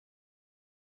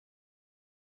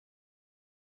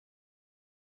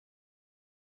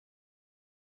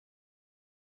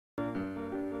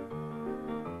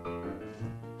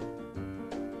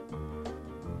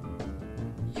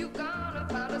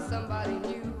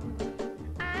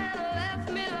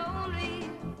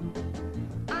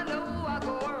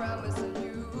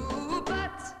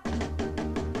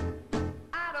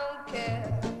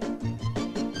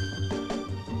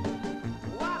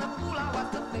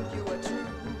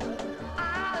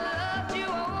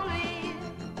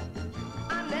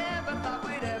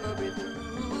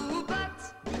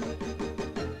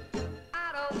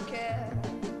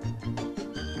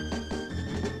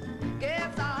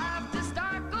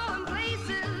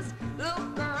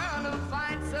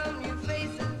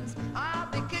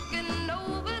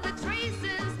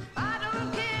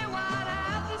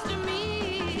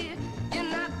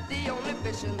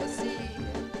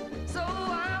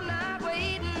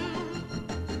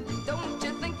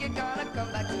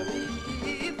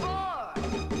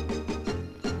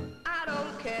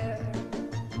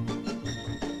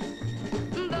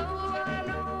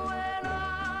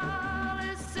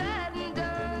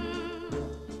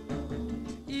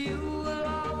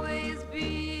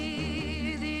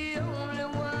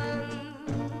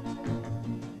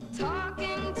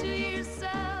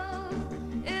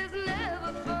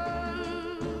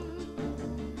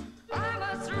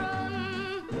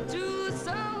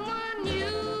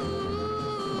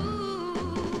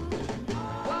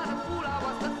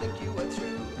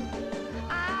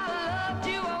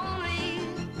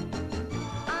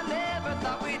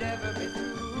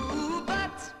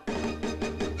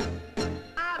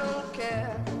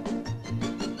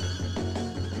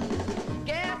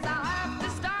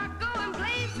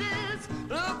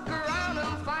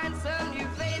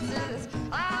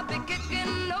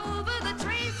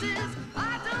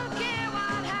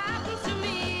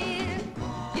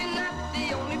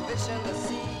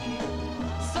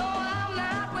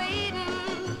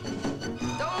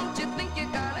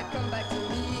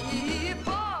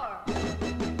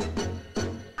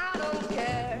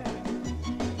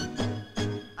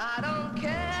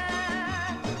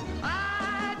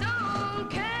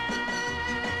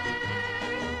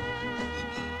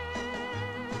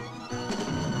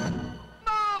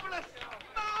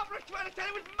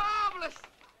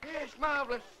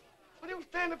marvellous. What are you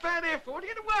standing about there for? To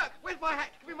get to work. Where's my hat?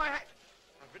 Give me my hat.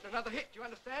 I've written another hit, do you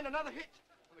understand? Another hit.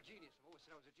 I'm a genius. I've always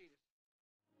said I was a genius.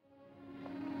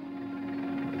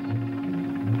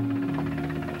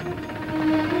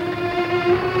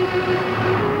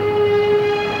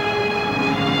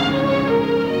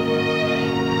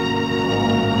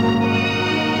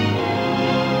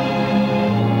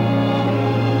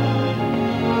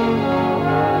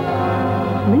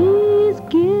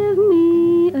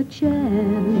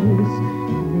 Chance.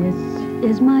 This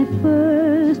is my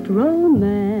first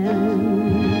romance.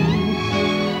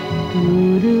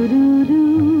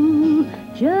 Do-do-do-do.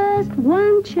 Just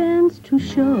one chance to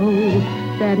show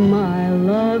that my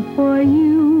love for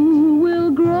you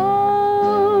will grow.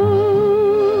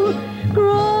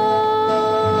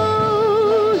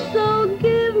 So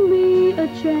give me a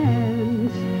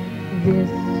chance. This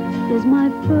is my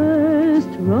first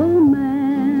romance.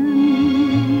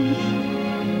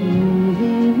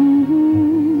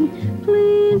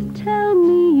 Please tell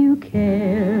me you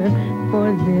care,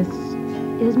 for this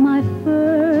is my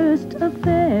first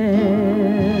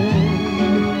affair.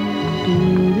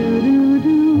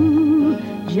 Do-do-do-do.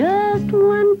 Just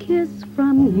one kiss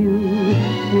from you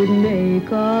would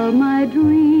make all my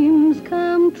dreams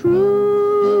come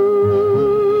true.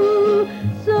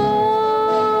 So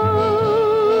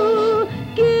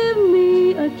give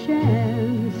me a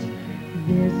chance.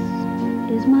 This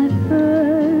is my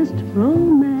first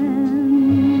romance.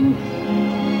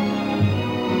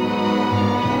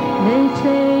 They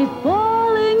say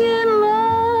falling in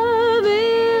love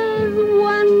is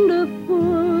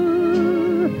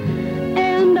wonderful,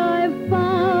 and I've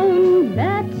found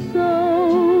that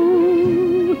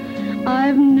so.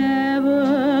 I've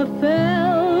never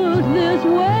felt this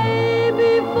way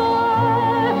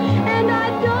before, and I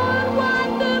don't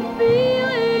want the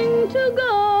feeling to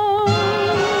go.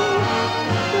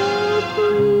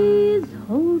 Please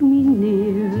hold me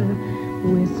near,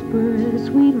 whisper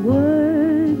sweet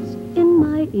words in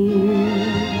my ear,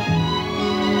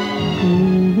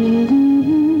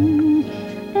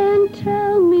 and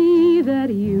tell me that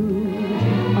you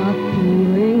are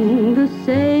feeling the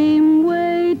same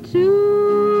way too.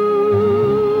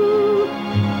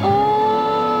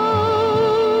 Oh,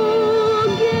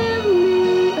 give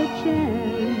me a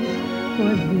chance,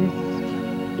 for this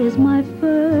is my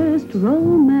first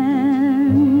romance.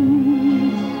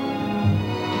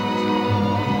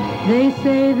 They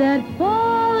say that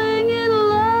falling in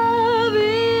love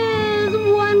is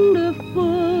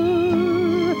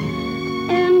wonderful,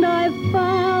 and I've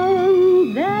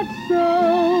found that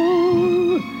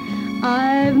so.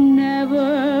 I've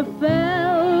never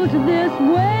felt this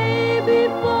way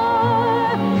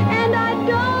before, and I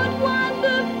don't want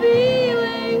the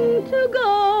feeling to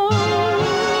go.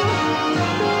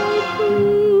 So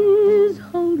please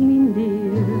hold me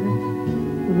near,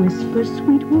 whisper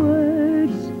sweet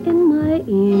words in my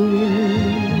ear,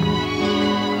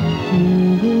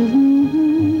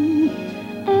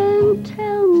 and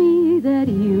tell me that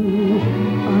you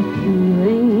are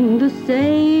feeling the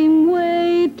same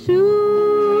way too.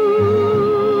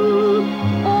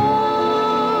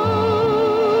 Oh,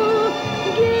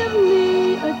 give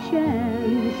me a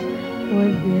chance, for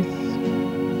this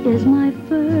is my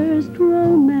first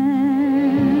romance.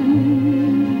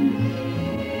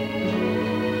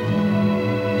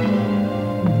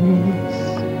 This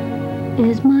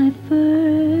is my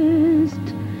first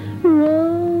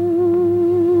romance.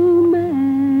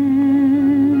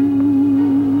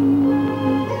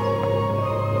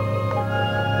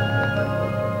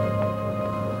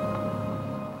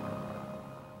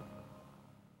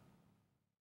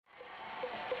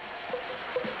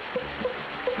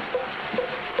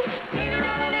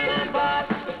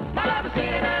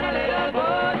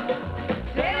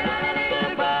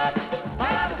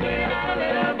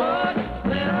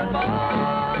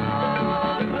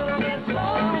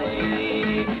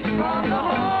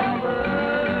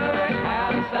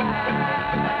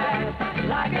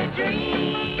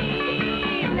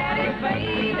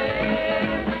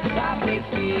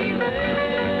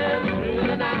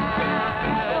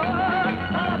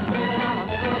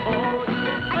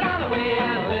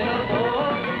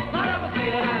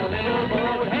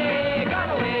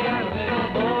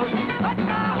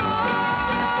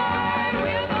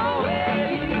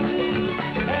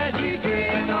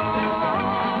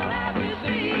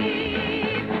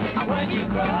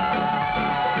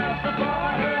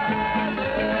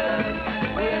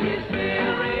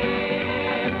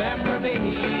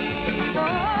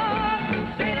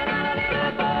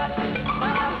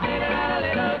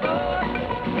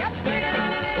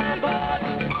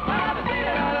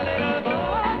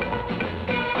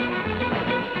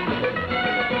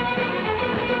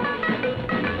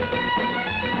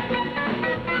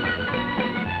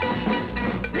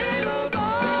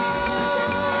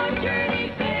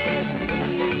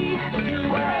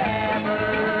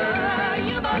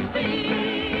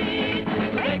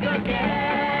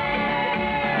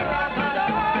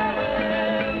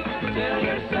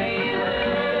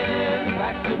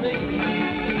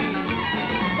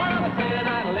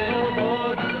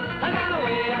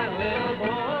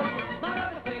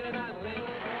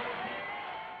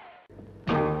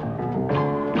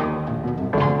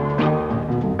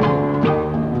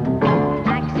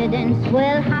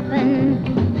 will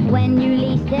happen when you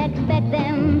least expect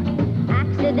them.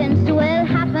 Accidents will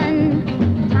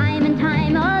happen time and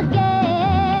time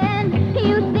again.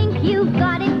 You think you've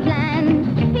got it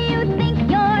planned, you think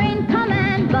you're in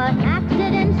command, but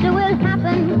accidents will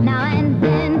happen now and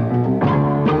then.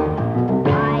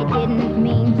 I didn't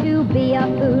mean to be a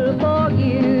fool for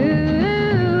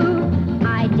you.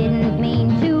 I didn't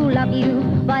mean to love you,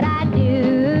 but I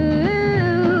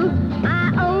do.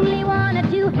 I only wanted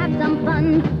to have some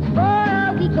fun for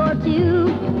a week or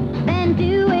two, then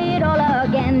do it all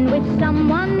again with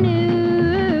someone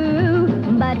new.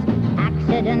 But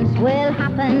accidents will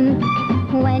happen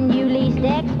when you least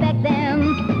expect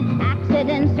them.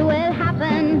 Accidents will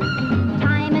happen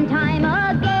time and time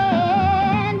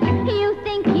again. You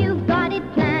think you've got it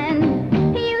planned,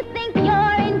 you think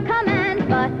you're in command,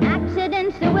 but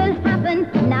accidents will happen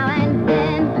now and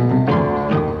then.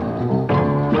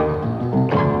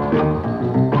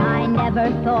 I never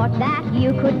thought that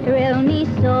you could thrill me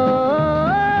so,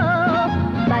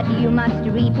 but you must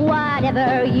reap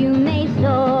whatever you may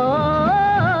sow.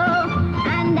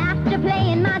 And after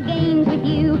playing my games with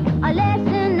you, a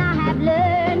lesson I have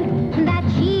learned, that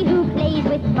she who plays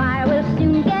with fire will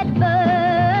soon get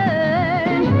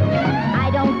burned. I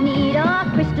don't need a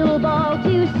crystal ball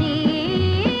to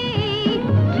see,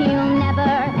 you'll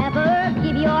never ever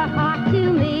give your heart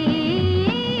to me.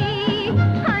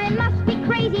 I must be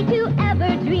crazy to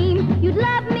ever dream you'd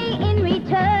love me in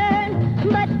return,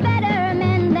 but better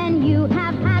men than you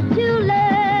have had to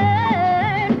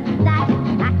learn that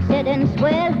accidents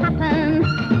will happen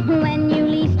when you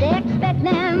least expect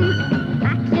them.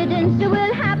 Accidents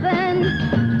will happen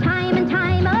time and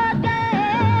time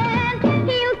again.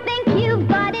 You think you've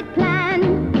got it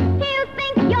planned, you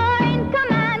think you're in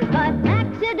command, but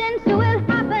accidents will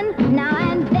happen now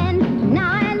and then,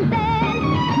 now and then.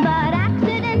 But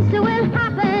accidents will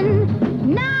happen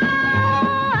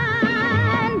now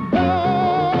and then.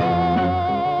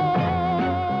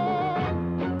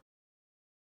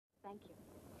 Thank you.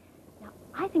 Now,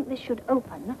 I think this should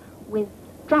open with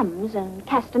drums and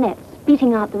castanets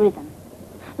beating out the rhythm.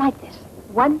 Like this.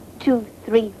 1, 2,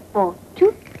 3, 4,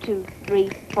 2, 2, 3,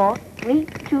 4, 3,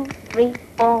 2, 3,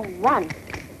 4, 1.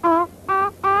 Oh,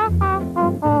 oh, oh, oh,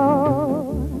 oh,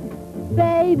 oh,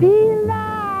 baby lover.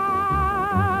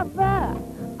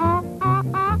 Oh, oh,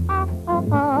 oh, oh, oh,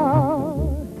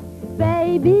 oh,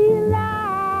 baby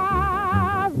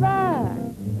lover.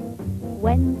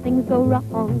 When things go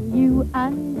wrong, you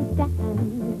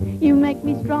understand. You make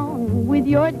me strong with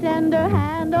your tender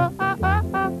hand. Oh, oh, oh,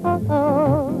 oh, oh,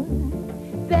 oh,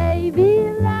 baby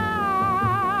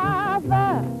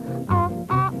lover. Oh,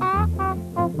 oh, oh, oh,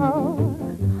 oh, oh,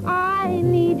 I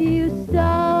need you so.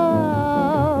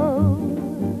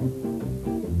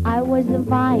 I was a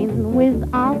vine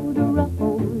without a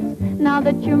rose. Now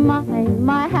that you're mine,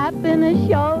 my happiness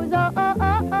shows. Oh, oh,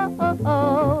 oh, oh, oh,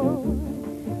 oh,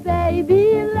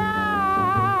 baby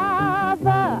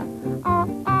lover. Oh,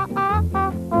 oh, oh,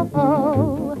 oh, oh,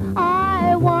 oh,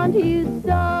 I want you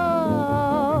so.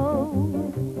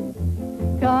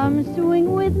 Come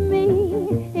swing with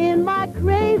me in my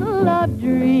cradle of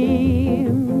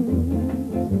dreams.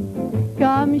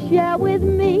 Come share with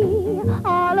me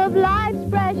all of life's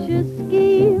precious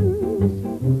schemes.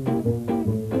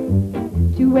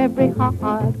 To every heart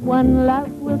one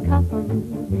love will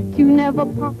come, to never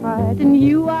part, and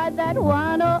you are that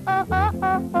one. Oh, oh, oh,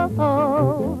 oh, oh,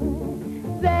 oh,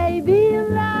 baby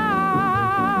lover.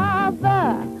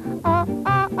 Oh,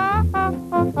 oh, oh, oh,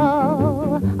 oh,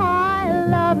 oh, I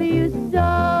love you so.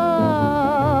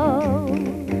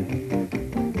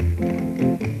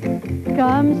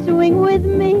 Come swing with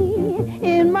me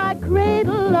in my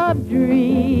cradle of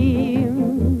dreams.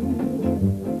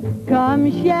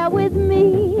 Come share with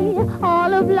me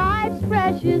all of life's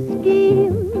precious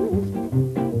schemes.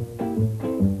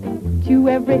 To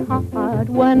every heart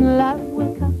one love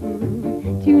will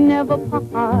come, to never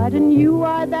part, and you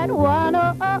are that one.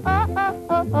 Oh, oh, oh, oh,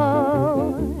 oh,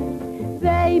 oh,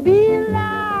 baby lover.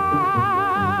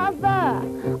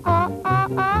 Oh, oh,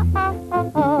 oh, oh,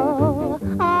 oh, oh,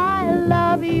 I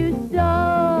love you so.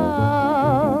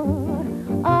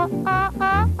 Oh, oh,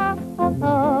 oh, oh, oh,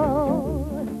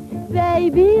 oh,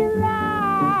 baby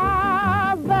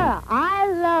lover, I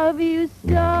love you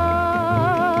so.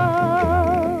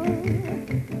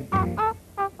 Oh, oh,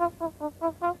 oh, oh, oh,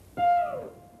 oh, oh.